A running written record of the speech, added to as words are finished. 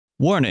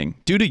Warning,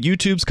 due to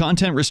YouTube's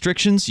content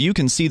restrictions, you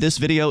can see this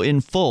video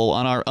in full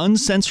on our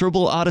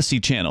uncensorable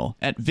Odysee channel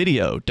at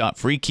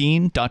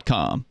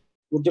video.freekeen.com.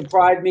 Will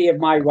deprive me of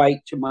my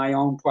right to my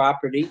own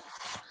property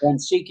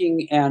and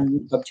seeking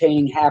and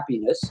obtaining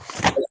happiness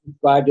as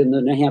described in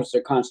the New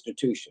Hampshire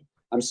Constitution.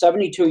 I'm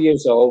 72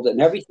 years old, and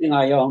everything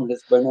I own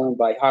has been earned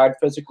by hard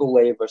physical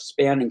labor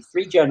spanning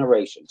 3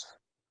 generations.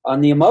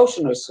 On the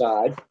emotional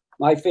side,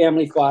 my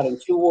family fought in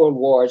 2 world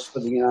wars for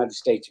the United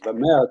States of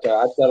America.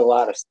 I've got a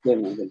lot of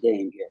skin in the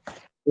game here.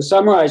 To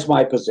summarize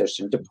my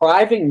position,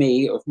 depriving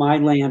me of my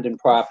land and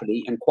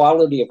property and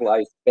quality of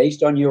life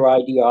based on your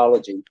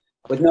ideology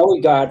with no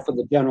regard for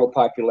the general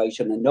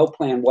population and no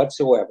plan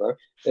whatsoever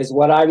is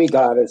what I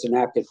regard as an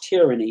act of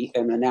tyranny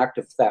and an act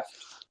of theft.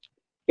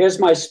 Here's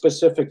my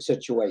specific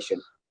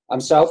situation. I'm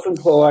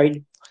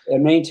self-employed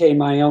and maintain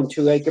my own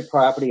 2-acre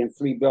property and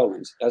 3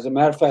 buildings. As a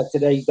matter of fact,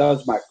 today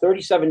does mark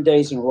 37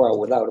 days in a row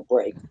without a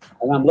break,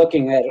 and I'm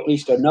looking at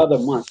least another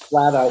month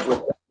flat out with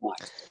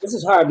deadlines. This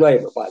is hard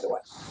labor, by the way.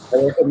 I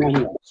work for many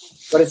of them.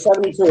 But at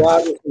 72,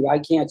 obviously, I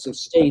can't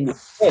sustain the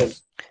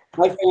pace.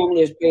 My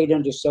family has paid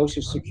into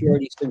Social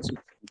Security since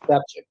its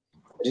inception.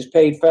 It has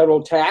paid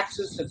federal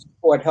taxes to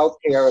support health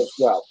care as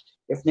well.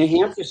 If New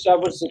Hampshire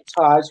severs its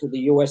ties with the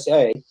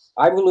USA,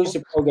 I will lose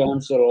the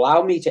programs that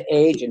allow me to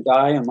age and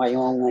die on my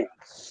own land.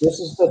 This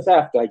is the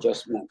theft I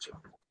just mentioned.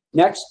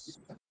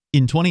 Next.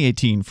 In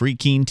 2018,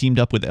 Freekeen teamed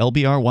up with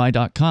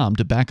LBRY.com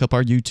to back up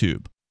our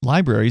YouTube.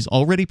 Libraries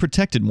already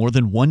protected more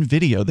than 1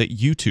 video that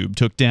YouTube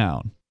took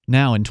down.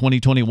 Now in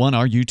 2021,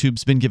 our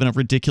YouTube's been given a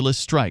ridiculous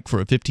strike for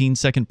a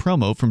 15-second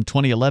promo from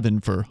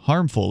 2011 for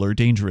harmful or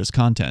dangerous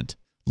content.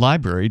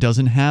 Library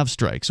doesn't have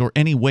strikes or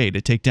any way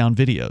to take down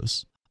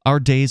videos. Our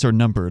days are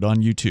numbered on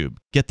YouTube.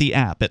 Get the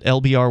app at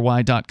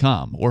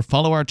lbry.com or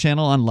follow our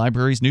channel on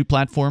Library's new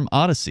platform,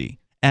 Odysee,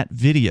 at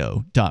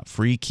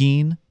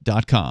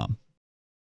video.freekeen.com.